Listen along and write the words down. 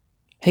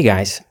Hey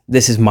guys,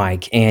 this is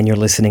Mike, and you're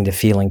listening to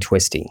Feeling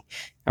Twisty.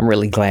 I'm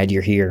really glad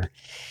you're here.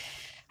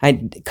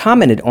 I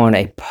commented on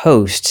a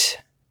post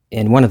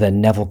in one of the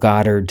Neville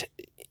Goddard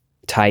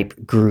type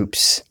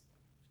groups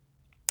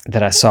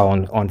that I saw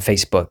on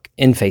Facebook,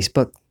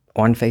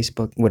 on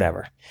Facebook,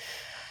 whatever,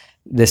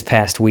 this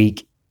past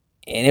week.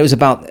 And it was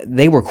about,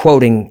 they were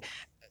quoting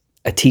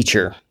a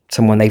teacher,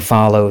 someone they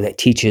follow that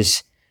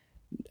teaches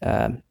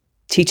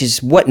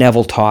what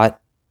Neville taught,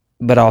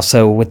 but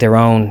also with their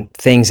own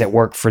things that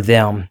work for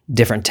them,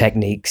 different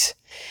techniques.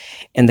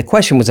 And the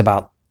question was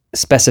about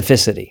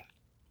specificity.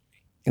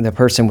 And the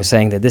person was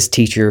saying that this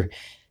teacher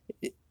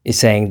is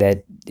saying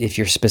that if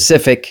you're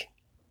specific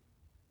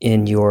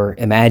in your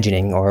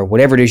imagining or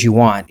whatever it is you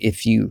want,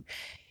 if you're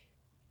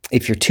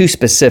too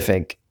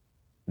specific,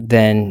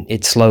 then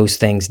it slows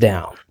things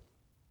down.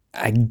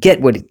 I get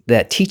what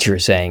that teacher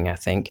is saying, I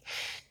think,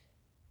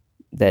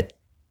 that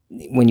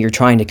when you're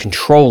trying to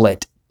control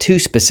it too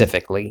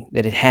specifically,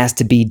 that it has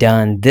to be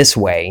done this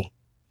way.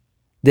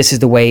 This is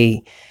the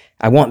way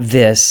I want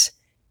this,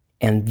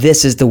 and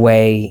this is the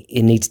way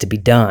it needs to be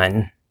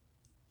done.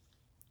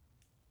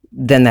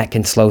 Then that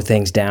can slow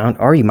things down,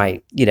 or you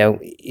might,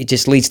 it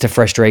just leads to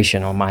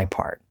frustration on my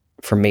part,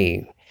 for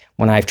me,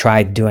 when I've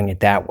tried doing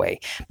it that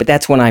way. But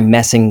that's when I'm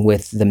messing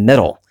with the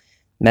middle,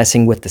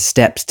 messing with the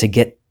steps to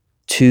get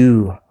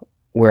to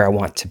where I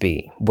want to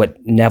be, what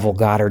Neville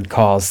Goddard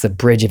calls the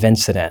bridge of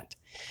incident.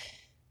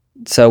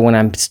 So when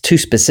I'm too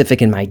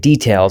specific in my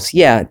details,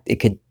 it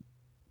could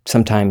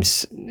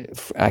sometimes,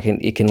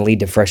 it can lead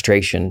to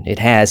frustration. It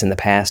has in the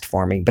past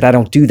for me, but I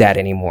don't do that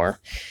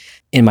anymore.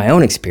 In my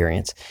own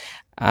experience,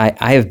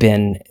 I have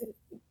been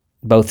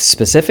both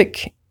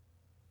specific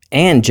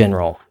and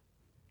general,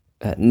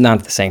 not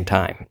at the same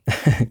time.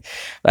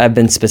 I've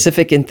been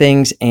specific in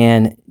things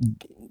and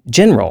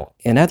general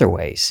in other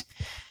ways.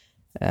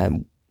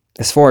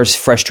 As far as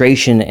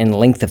frustration and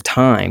length of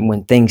time,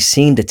 when things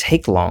seem to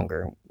take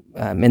longer,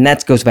 and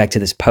that goes back to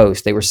this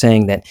post. They were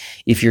saying that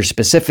if you're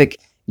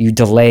specific, you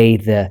delay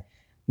the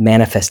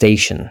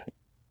manifestation,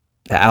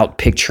 the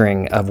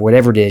outpicturing of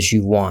whatever it is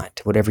you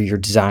want, whatever you're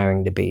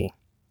desiring to be.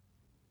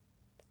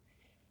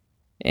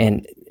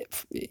 And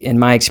in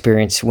my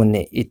experience,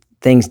 when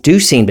things do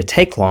seem to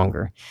take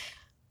longer,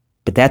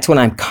 but that's when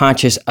I'm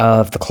conscious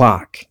of the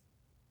clock,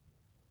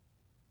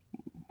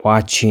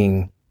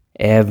 watching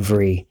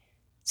every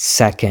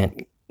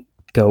second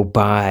go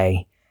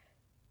by,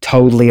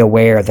 totally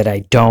aware that I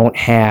don't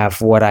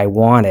have what I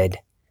wanted,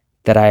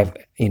 that I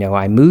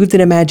moved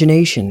an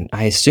imagination.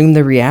 I assumed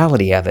the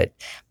reality of it,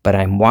 but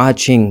I'm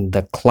watching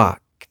the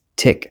clock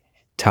tick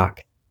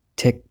tock,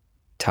 tick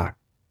tock,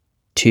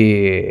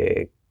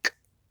 tick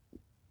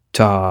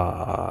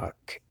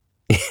tock.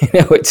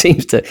 It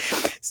seems to,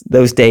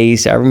 those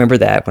days, I remember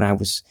that when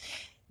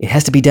it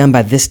has to be done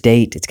by this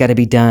date. It's got to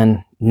be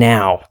done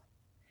now.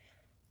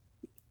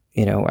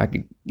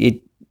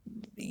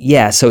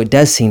 So it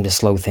does seem to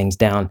slow things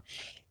down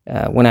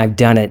when I've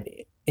done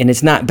it. And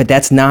but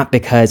that's not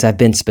because I've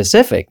been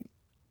specific.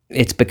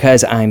 It's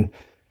because I'm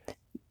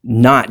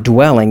not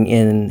dwelling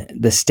in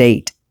the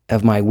state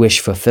of my wish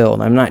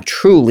fulfilled. I'm not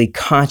truly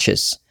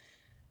conscious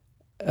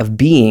of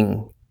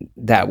being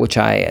that which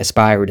I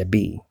aspire to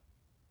be.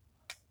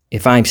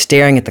 If I'm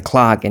staring at the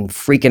clock and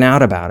freaking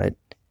out about it,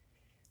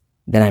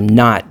 then I'm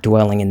not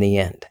dwelling in the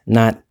end,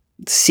 not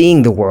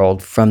seeing the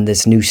world from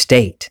this new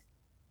state.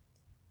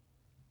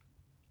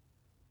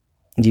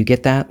 Do you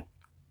get that?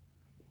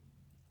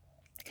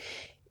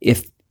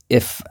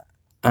 If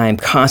I'm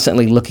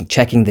constantly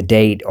checking the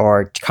date,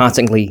 or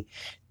constantly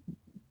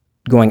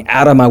going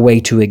out of my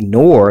way to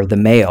ignore the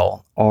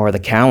mail or the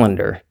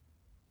calendar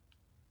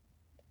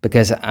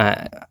because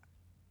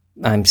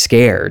I'm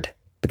scared,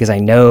 because I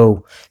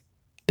know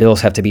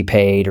bills have to be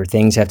paid or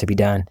things have to be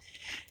done,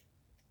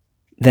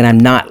 then I'm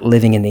not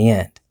living in the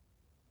end.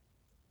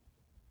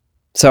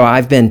 So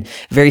I've been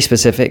very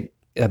specific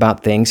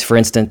about things. For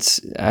instance,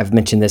 I've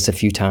mentioned this a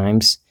few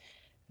times.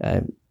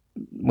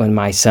 When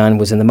my son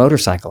was in the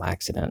motorcycle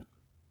accident,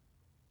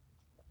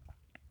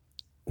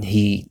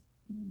 I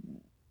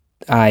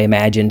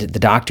imagined the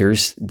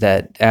doctors,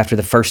 that after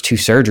the first two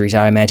surgeries,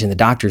 I imagined the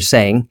doctors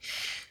saying,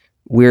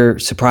 "We're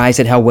surprised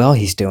at how well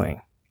he's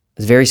doing."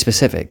 It's very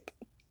specific.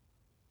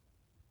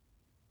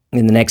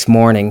 And the next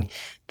morning,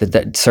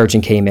 the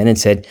surgeon came in and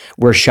said,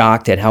 "We're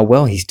shocked at how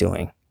well he's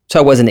doing." So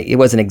it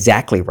wasn't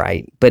exactly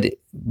right, but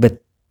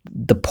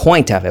the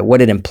point of it,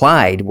 what it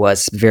implied,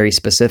 was very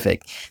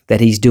specific, that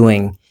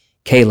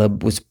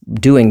Caleb was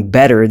doing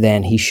better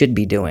than he should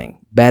be doing,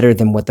 better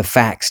than what the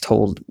facts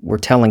were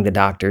telling the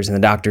doctors, and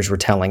the doctors were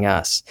telling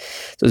us.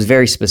 So it was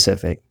very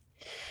specific.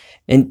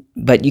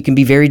 But you can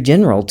be very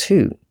general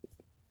too.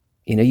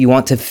 You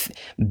want to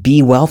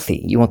be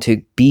wealthy. You want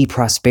to be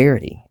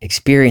prosperity,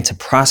 experience a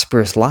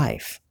prosperous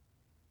life.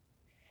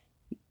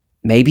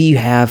 Maybe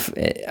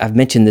I've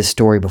mentioned this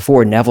story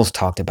before. Neville's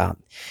talked about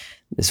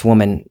this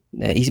woman.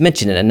 He's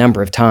mentioned it a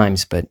number of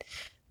times, but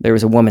there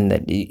was a woman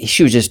that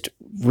she was just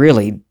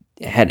really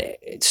had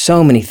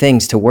so many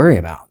things to worry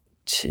about.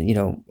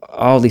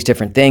 all these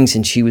different things.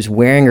 And she was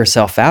wearing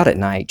herself out at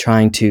night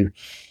trying to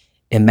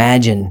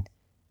imagine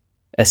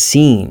a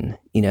scene,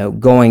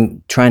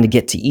 trying to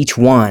get to each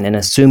one and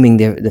assuming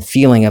the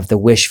feeling of the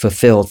wish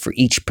fulfilled for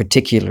each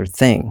particular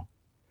thing.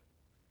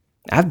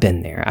 I've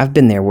been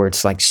there where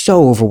it's like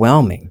so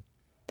overwhelming.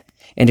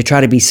 And to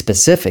try to be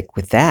specific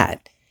with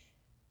that,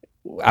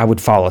 I would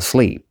fall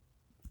asleep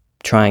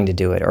trying to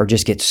do it, or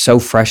just get so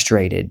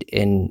frustrated,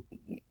 and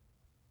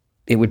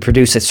it would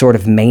produce a sort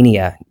of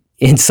mania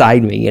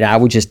inside me. And I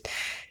would just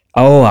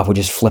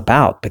flip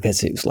out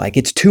because it was like,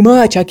 it's too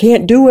much. I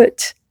can't do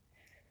it.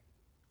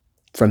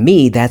 For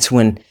me, that's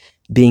when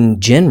being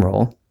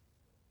general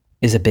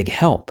is a big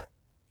help.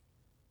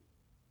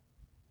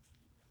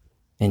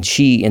 And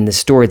she, in the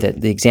story,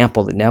 the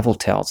example that Neville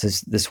tells,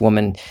 is this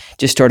woman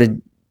just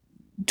started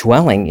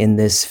dwelling in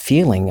this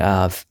feeling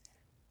of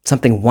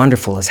something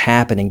wonderful is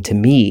happening to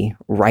me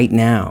right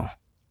now.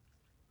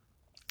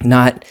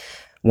 Not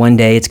one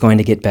day it's going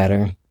to get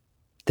better.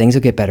 Things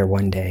will get better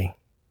one day.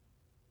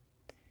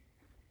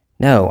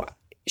 No,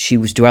 she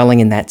was dwelling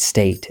in that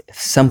state.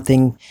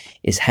 Something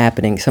is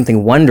happening,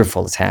 something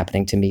wonderful is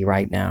happening to me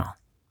right now.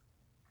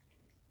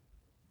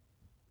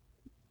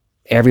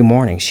 Every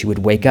morning she would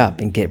wake up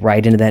and get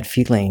right into that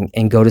feeling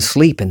and go to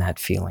sleep in that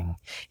feeling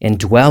and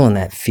dwell in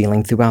that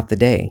feeling throughout the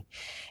day.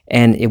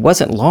 And it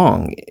wasn't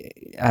long.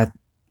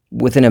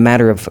 Within a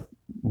matter of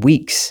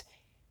weeks,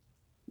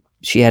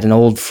 she had an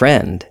old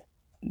friend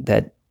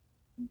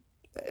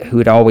who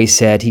had always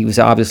said, he was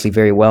obviously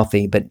very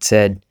wealthy, but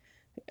said,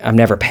 I'm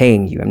never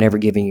paying you. I'm never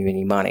giving you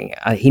any money.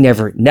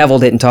 Neville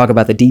didn't talk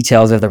about the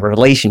details of the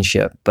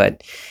relationship,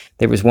 but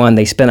there was one,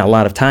 they spent a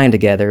lot of time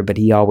together, but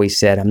he always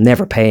said, I'm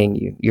never paying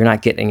you. You're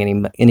not getting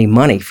any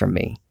money from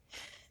me.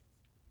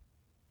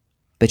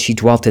 But she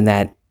dwelt in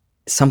that,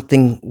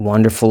 something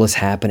wonderful is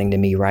happening to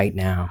me right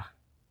now.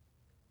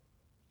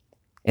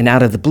 And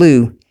out of the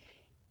blue,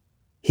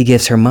 he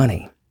gives her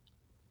money.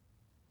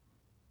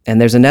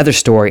 And there's another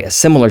story, a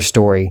similar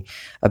story,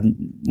 of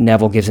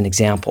Neville gives an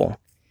example.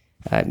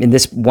 In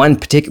this one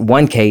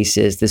case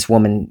is this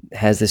woman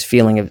has this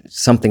feeling of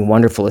something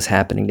wonderful is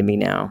happening to me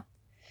now.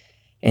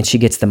 And she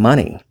gets the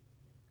money.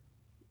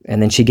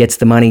 And then she gets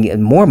the money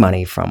and more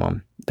money from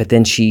him. But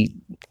then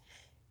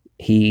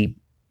he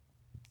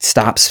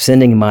stops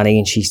sending money,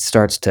 and she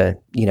starts to,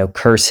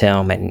 curse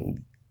him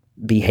and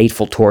be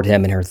hateful toward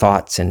him in her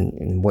thoughts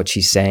and what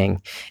she's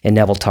saying. And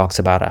Neville talks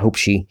about, I hope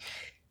she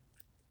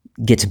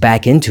gets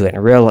back into it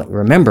and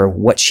remember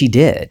what she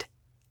did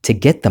to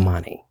get the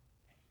money.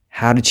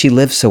 How did she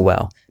live so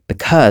well?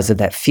 Because of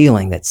that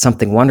feeling that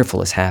something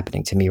wonderful is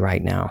happening to me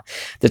right now.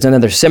 There's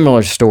another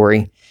similar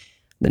story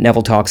that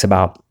Neville talks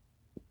about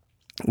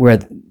where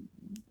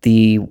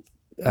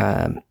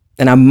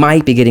and I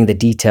might be getting the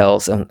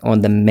details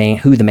on the man,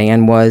 who the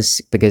man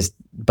was, because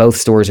both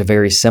stories are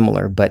very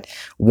similar. But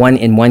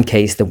in one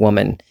case, the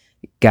woman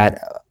got,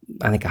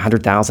 I think,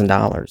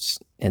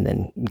 $100,000 and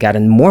then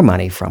got more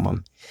money from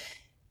him,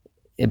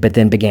 but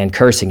then began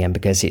cursing him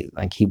because he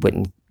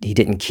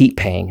didn't keep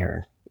paying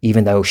her,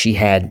 even though she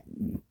had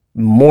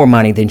more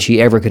money than she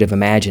ever could have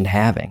imagined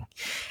having.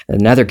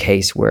 Another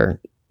case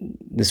where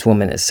this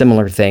woman, a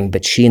similar thing,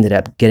 but she ended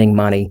up getting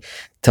money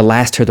to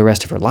last her the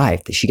rest of her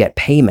life. That she got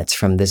payments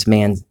from this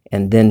man,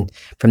 and then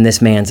from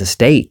this man's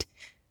estate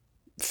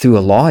through a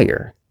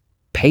lawyer,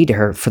 paid to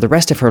her for the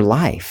rest of her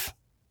life.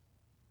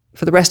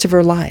 For the rest of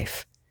her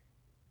life.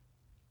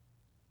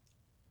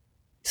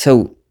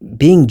 So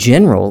being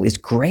general is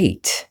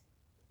great,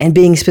 and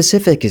being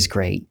specific is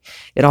great.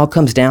 It all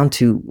comes down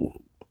to,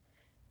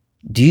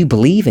 do you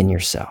believe in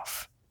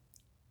yourself?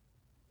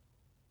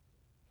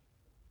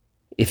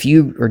 If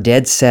you are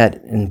dead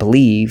set and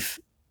believe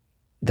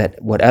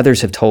that what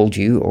others have told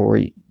you, or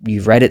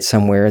you've read it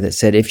somewhere that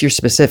said, if you're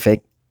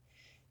specific,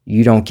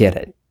 you don't get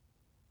it,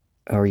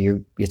 or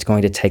it's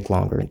going to take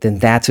longer, then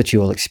that's what you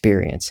will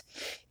experience.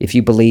 If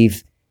you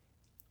believe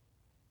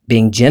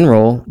being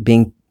general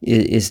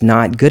is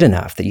not good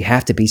enough, that you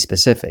have to be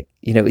specific,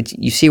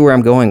 you see where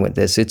I'm going with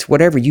this. It's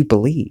whatever you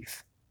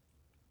believe.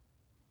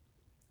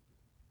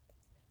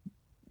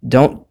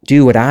 Don't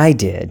do what I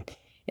did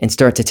and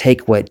start to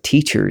take what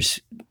teachers,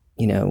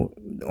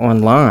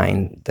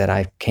 online that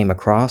I came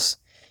across,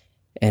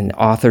 and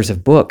authors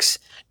of books,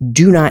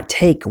 do not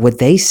take what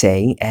they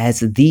say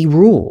as the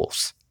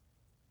rules.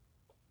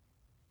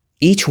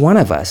 Each one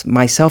of us,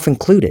 myself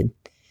included,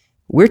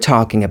 we're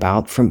talking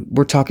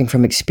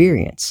from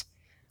experience.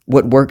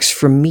 What works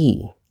for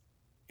me,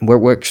 what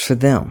works for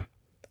them.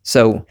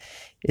 So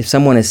if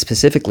someone is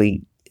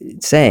specifically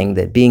saying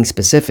that being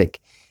specific,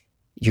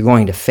 you're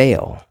going to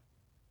fail,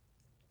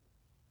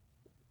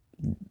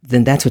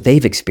 then that's what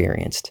they've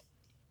experienced.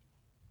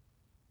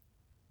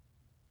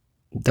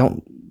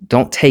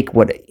 Don't take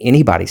what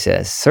anybody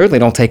says. Certainly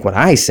don't take what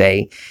I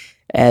say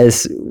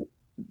as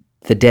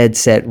the dead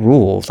set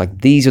rules. Like,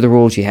 these are the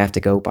rules you have to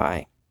go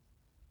by.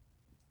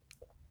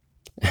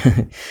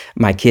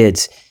 My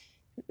kids,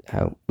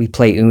 we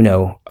play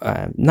Uno,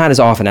 not as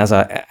often as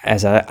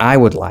I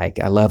would like.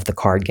 I love the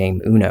card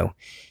game Uno.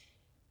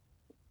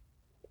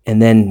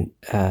 And then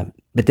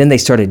But then they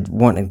started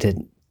wanting to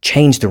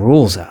change the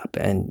rules up,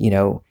 and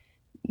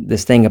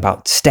this thing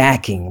about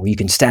stacking, where you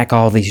can stack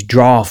all these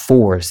draw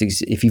fours.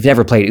 If you've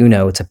never played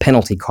Uno, it's a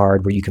penalty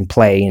card where you can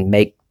play and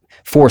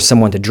force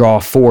someone to draw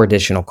 4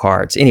 additional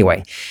cards.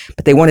 Anyway,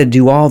 but they wanted to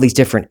do all these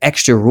different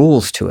extra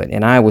rules to it,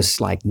 and I was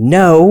like,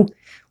 no,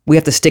 we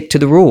have to stick to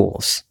the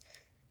rules.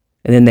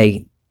 And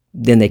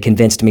then they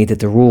convinced me that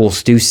the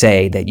rules do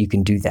say that you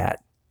can do that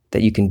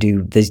you can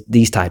do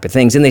these type of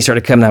things. And they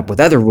started coming up with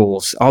other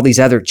rules, all these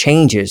other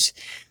changes.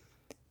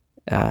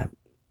 And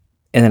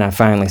then I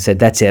finally said,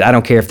 that's it. I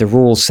don't care if the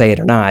rules say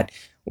it or not.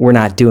 We're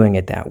not doing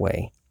it that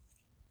way.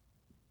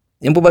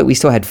 But we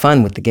still had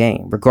fun with the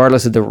game.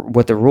 Regardless of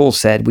what the rules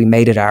said, we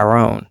made it our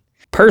own.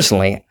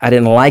 Personally, I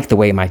didn't like the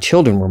way my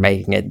children were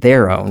making it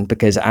their own,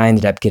 because I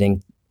ended up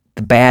getting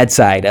the bad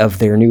side of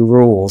their new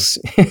rules.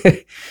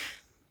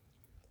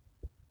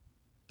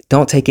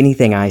 Don't take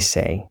anything I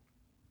say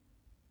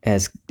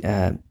as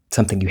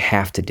something you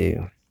have to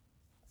do.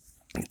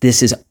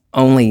 This is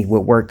only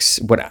what works.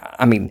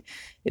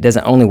 It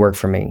doesn't only work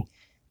for me,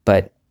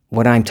 but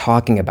what I'm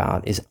talking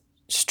about is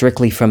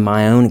strictly from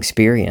my own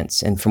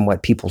experience and from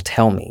what people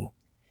tell me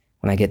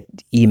when I get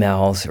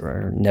emails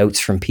or notes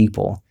from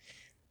people,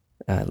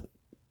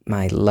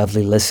 my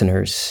lovely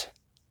listeners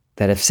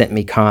that have sent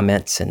me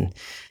comments and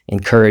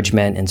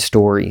encouragement and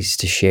stories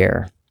to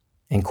share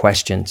and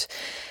questions.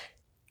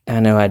 I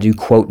know I do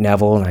quote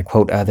Neville and I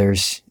quote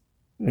others,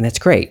 and that's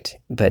great,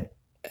 but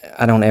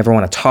I don't ever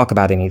want to talk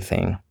about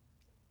anything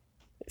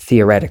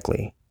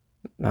theoretically.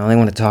 I only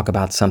want to talk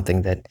about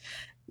something that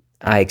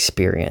I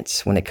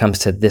experience when it comes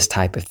to this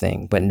type of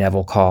thing, what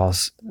Neville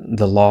calls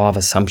the law of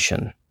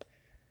assumption,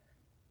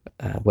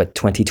 what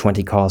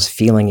 2020 calls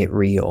feeling it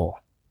real.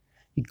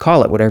 You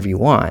call it whatever you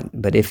want,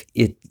 but if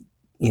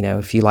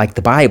you like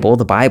the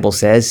Bible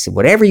says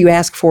whatever you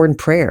ask for in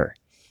prayer.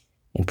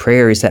 And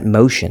prayer is that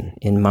motion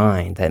in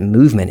mind, that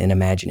movement in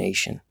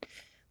imagination.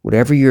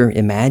 Whatever you're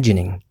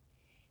imagining,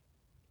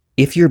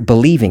 if you're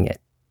believing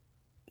it,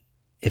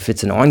 if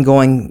it's an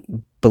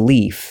ongoing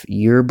belief,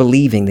 you're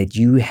believing that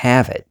you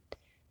have it,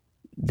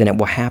 then it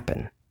will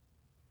happen.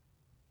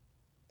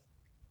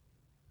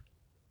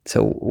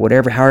 So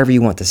however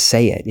you want to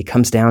say it, it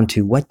comes down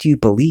to, what do you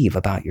believe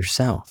about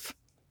yourself?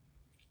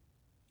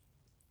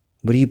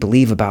 What do you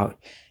believe about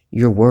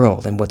your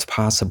world and what's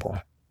possible?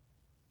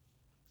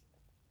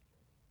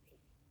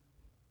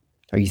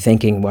 Are you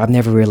thinking, well, I've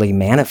never really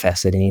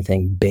manifested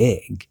anything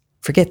big?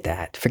 Forget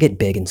that. Forget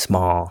big and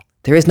small.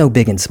 There is no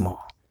big and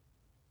small.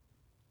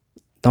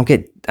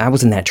 I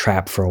was in that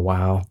trap for a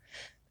while.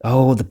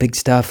 Oh, the big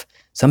stuff.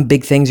 Some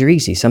big things are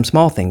easy. Some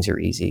small things are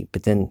easy.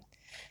 But then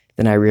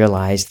I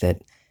realized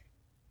that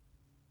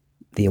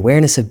the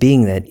awareness of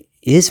being that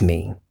is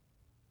me,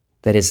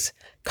 that is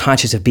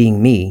conscious of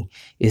being me,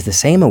 is the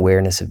same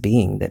awareness of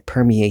being that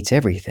permeates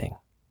everything,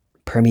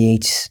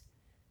 permeates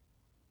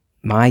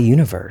my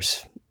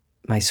universe,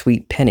 my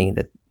sweet Penny,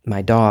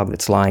 my dog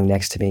that's lying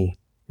next to me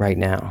right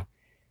now.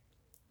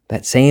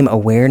 That same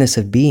awareness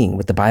of being,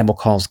 what the Bible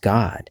calls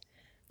God,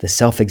 the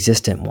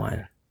self-existent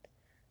one,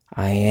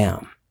 I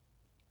am,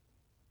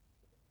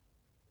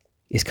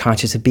 is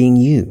conscious of being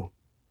you.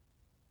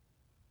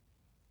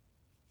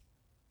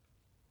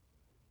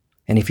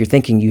 And if you're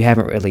thinking you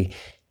haven't really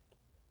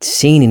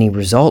seen any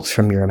results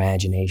from your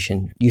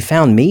imagination, you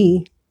found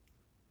me.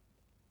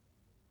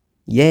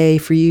 Yay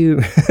for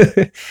you.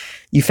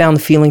 You found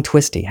the feeling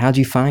twisty. How'd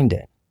you find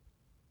it?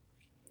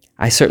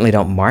 I certainly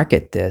don't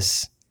market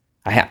this.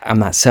 I'm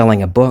not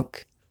selling a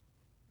book.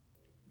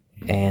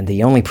 And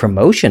the only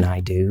promotion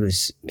I do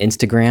is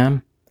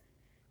Instagram.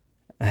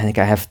 I think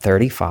I have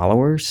 30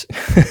 followers.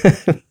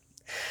 Or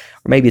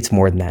maybe it's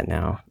more than that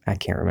now. I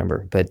can't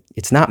remember. But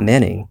it's not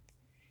many.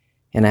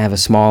 And I have a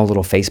small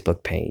little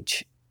Facebook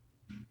page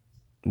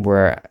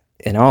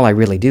and all I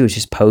really do is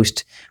just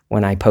post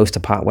when I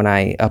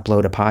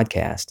upload a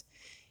podcast,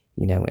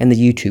 and the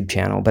YouTube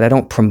channel, but I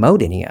don't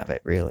promote any of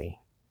it really.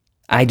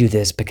 I do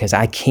this because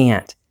I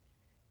can't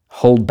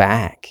hold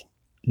back.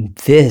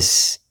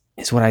 This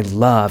is what I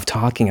love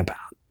talking about.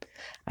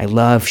 I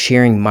love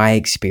sharing my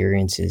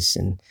experiences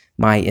and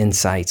my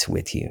insights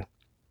with you.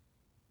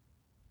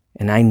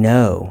 And I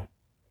know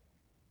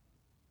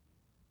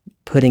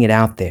putting it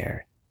out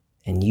there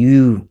and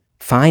you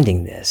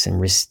finding this,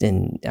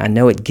 and I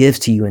know it gives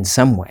to you in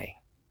some way.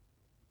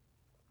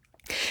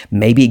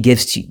 Maybe it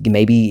gives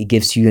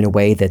to you in a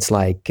way that's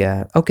like,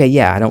 okay,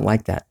 yeah, I don't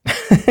like that.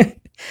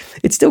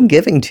 It's still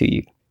giving to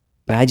you.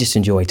 But I just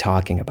enjoy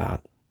talking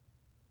about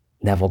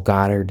Neville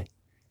Goddard.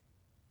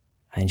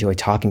 I enjoy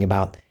talking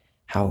about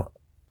how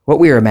what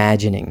we are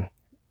imagining,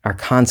 our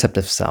concept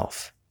of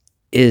self,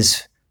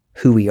 is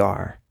who we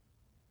are.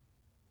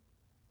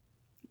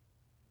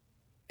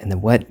 And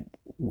then what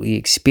we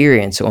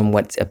experience on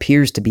what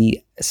appears to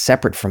be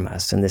separate from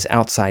us in this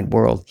outside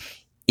world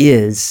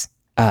is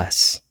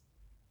us,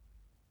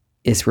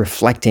 is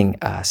reflecting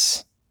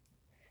us.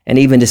 And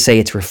even to say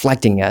it's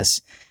reflecting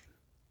us,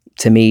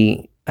 to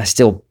me, I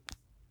still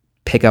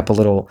pick up a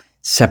little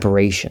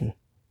separation,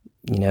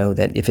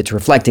 that if it's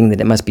reflecting,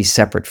 that it must be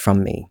separate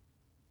from me.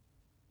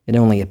 It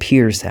only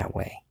appears that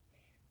way.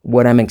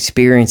 What I'm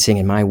experiencing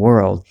in my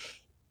world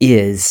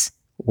is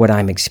what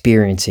I'm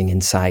experiencing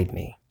inside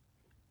me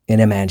in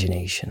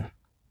imagination.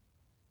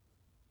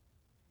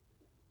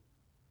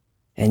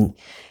 And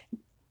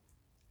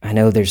I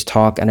know there's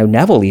talk, I know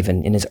Neville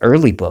even in his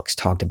early books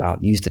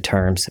used the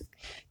terms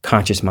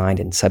conscious mind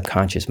and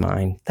subconscious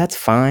mind. That's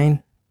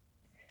fine.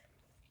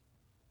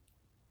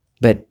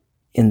 But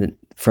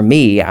for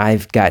me,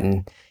 I've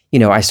gotten,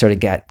 I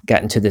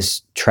got into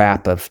this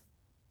trap of,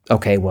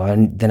 okay,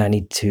 well, then I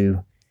need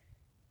to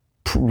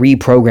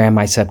reprogram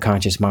my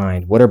subconscious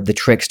mind. What are the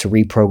tricks to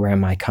reprogram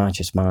my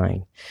conscious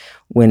mind?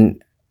 When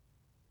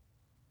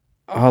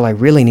all I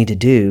really need to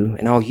do,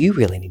 and all you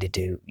really need to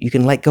do, you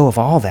can let go of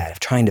all that, of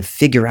trying to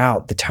figure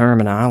out the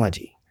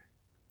terminology.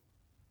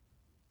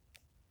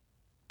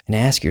 And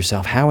ask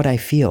yourself, how would I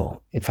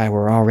feel if I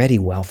were already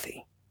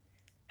wealthy?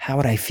 How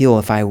would I feel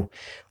if I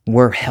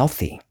were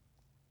healthy?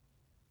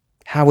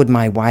 How would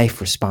my wife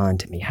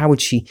respond to me?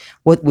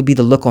 What would be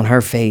the look on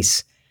her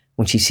face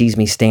when she sees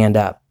me stand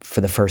up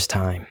for the first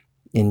time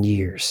in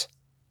years?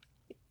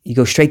 You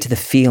go straight to the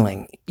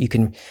feeling. You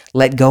can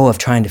let go of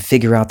trying to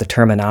figure out the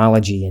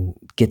terminology and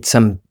get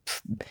some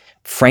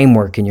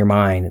framework in your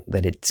mind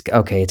that it's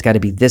got to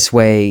be this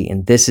way,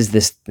 and this is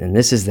this, and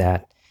this is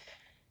that.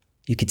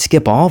 You could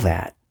skip all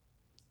that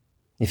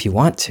if you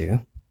want to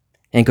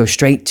and go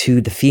straight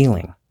to the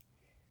feeling.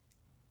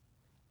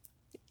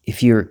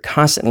 If you're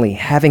constantly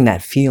having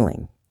that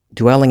feeling,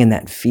 dwelling in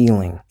that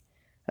feeling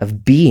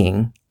of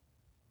being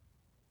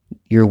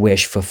your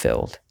wish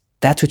fulfilled,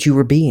 that's what you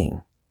were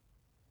being.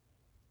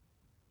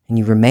 And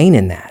you remain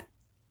in that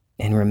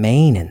and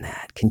remain in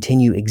that.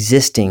 Continue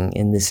existing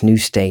in this new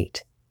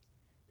state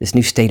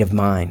of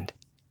mind.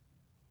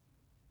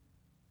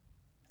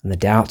 And the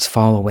doubts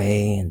fall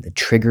away and the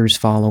triggers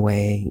fall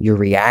away. Your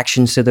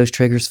reactions to those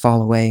triggers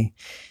fall away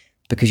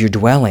because you're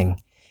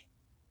dwelling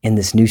in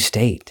this new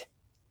state.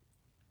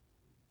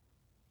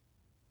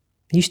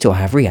 You still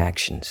have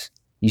reactions.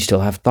 You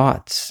still have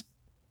thoughts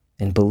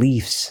and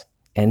beliefs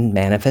and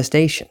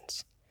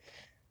manifestations.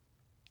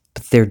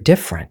 But they're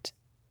different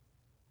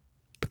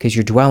because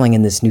you're dwelling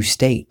in this new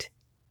state.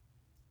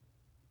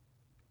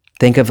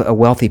 Think of a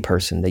wealthy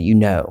person that you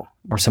know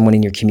or someone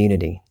in your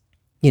community.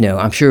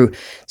 I'm sure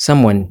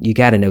you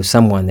got to know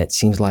someone that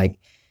seems like,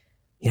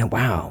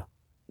 wow,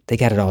 they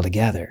got it all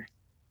together.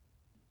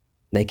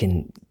 They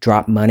can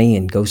drop money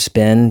and go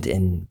spend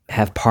and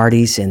have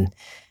parties, and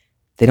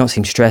they don't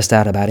seem stressed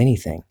out about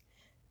anything.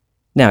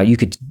 Now, you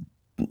could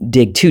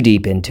dig too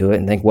deep into it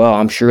and think, well,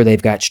 I'm sure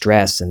they've got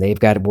stress and they've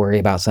got to worry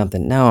about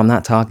something. No, I'm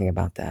not talking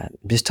about that.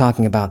 I'm just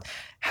talking about,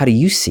 how do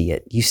you see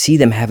it? You see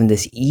them having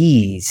this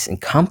ease and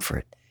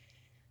comfort.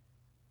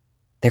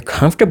 They're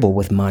comfortable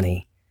with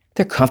money.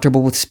 They're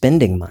comfortable with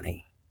spending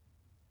money.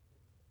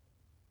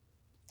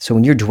 So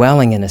when you're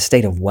dwelling in a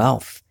state of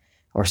wealth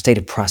or a state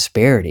of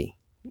prosperity,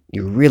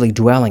 you're really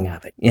dwelling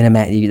of it.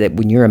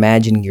 When you're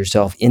imagining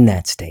yourself in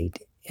that state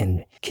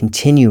and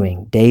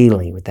continuing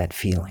daily with that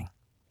feeling.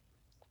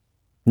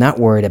 Not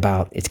worried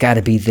about, it's got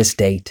to be this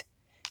date,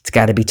 it's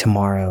got to be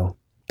tomorrow.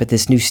 But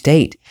this new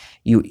state,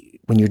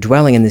 when you're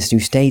dwelling in this new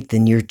state,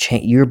 then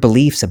your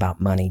beliefs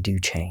about money do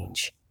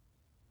change.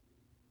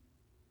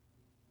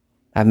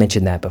 I've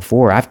mentioned that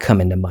before. I've come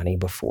into money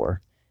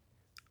before,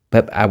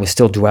 but I was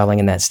still dwelling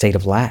in that state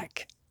of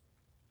lack.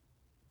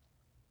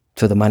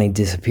 So the money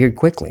disappeared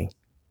quickly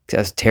because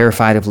I was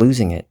terrified of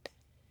losing it.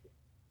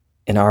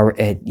 And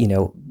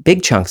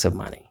big chunks of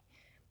money.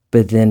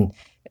 But then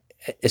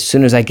as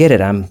soon as I get it,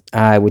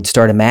 I would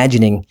start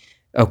imagining,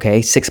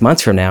 okay, 6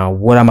 months from now,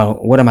 what am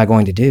I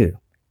going to do?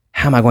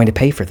 How am I going to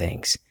pay for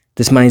things?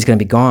 This money's going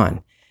to be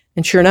gone.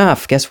 And sure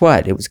enough, guess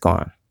what? It was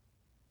gone.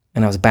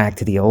 And I was back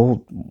to the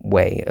old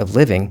way of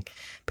living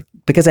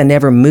because I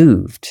never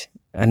moved.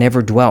 I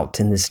never dwelt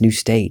in this new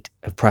state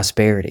of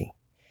prosperity.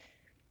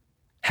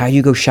 How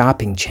you go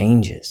shopping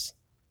changes.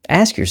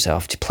 Ask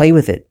yourself to play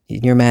with it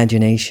in your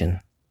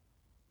imagination.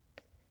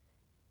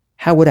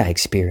 How would I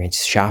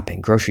experience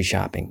shopping, grocery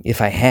shopping, if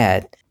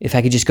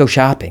I could just go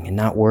shopping and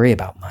not worry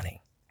about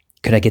money?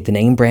 Could I get the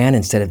name brand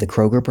instead of the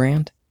Kroger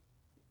brand?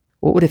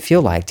 What would it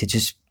feel like to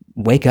just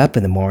wake up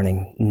in the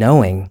morning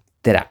knowing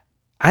that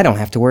I don't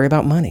have to worry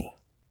about money?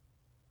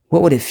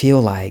 What would it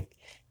feel like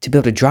to be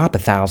able to drop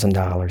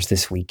 $1,000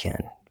 this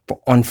weekend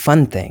on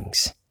fun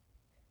things,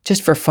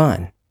 just for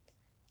fun,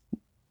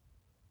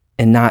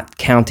 and not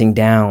counting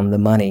down the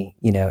money,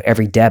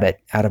 every debit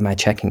out of my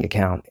checking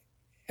account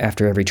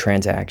after every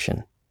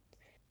transaction?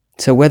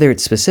 So whether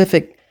it's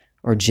specific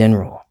or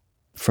general,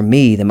 for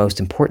me, the most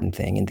important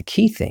thing and the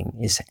key thing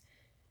is,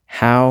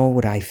 how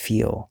would I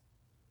feel?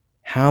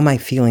 How am I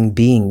feeling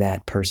being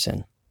that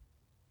person?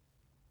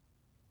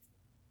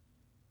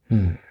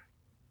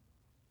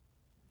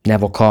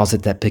 Neville calls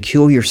it that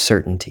peculiar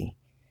certainty.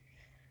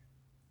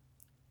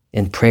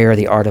 In Prayer,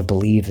 the Art of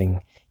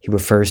Believing, he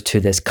refers to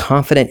this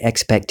confident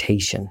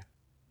expectation.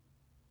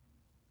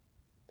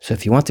 So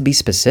if you want to be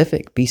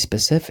specific, be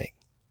specific.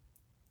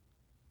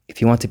 If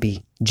you want to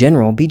be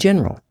general, be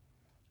general.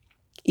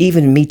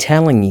 Even me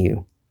telling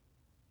you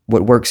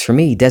what works for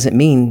me doesn't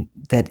mean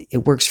that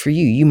it works for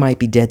you. You might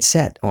be dead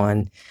set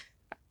on,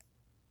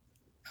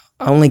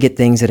 I only get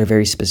things that are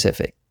very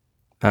specific.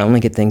 I only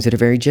get things that are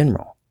very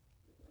general.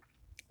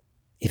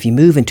 If you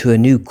move into a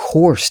new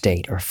core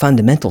state or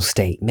fundamental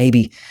state,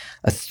 maybe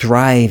a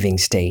thriving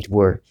state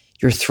where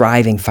you're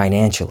thriving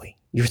financially,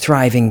 you're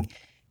thriving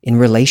in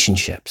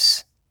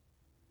relationships.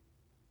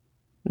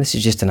 This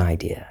is just an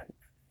idea.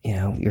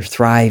 You're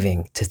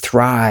thriving. To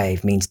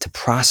thrive means to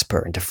prosper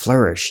and to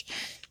flourish.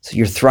 So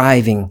you're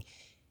thriving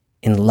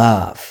in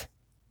love,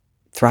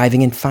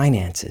 thriving in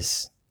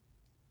finances,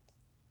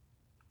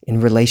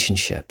 in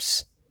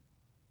relationships.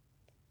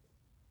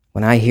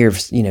 When I hear,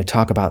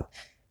 talk about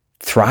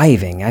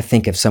thriving, I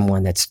think of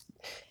someone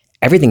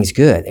everything's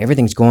good.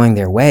 Everything's going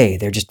their way.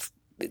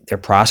 They're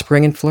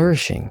prospering and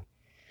flourishing.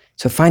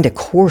 So find a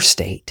core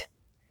state.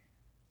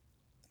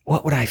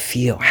 What would I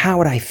feel? How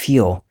would I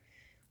feel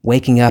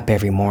waking up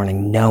every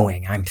morning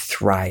knowing I'm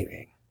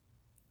thriving?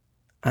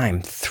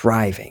 I'm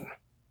thriving.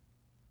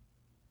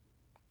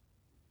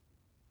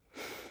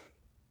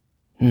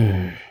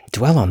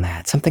 Dwell on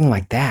that, something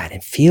like that,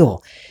 and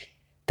feel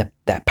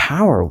that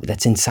power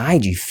that's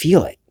inside you.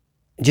 Feel it.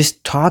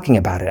 Just talking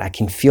about it, I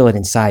can feel it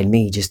inside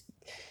me.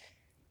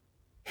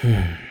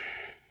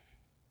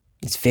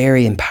 It's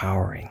very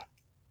empowering.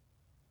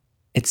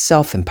 It's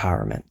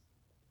self-empowerment.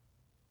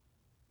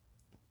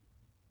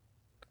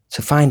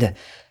 So find a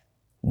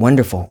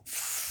wonderful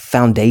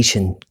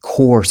foundation,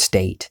 core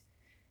state.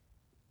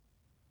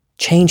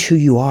 Change who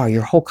you are,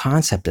 your whole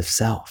concept of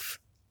self.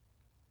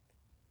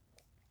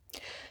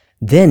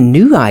 Then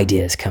new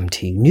ideas come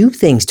to you, new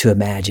things to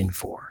imagine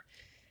for.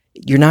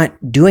 You're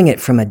not doing it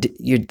from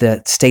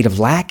the state of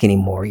lack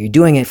anymore. You're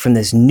doing it from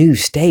this new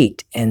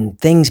state, and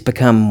things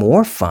become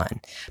more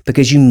fun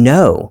because you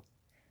know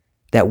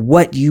that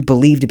what you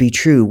believe to be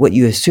true, what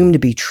you assume to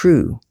be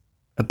true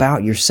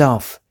about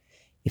yourself,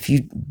 if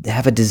you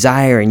have a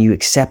desire and you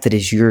accept that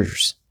it's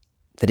yours,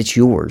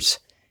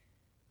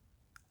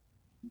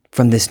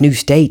 from this new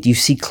state, you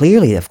see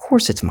clearly, of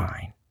course it's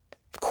mine.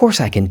 Of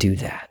course I can do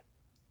that.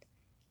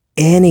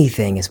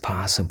 Anything is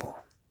possible.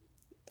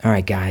 All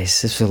right,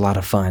 guys, this was a lot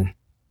of fun.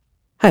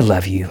 I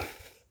love you.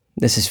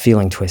 This is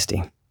Feeling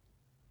Twisty.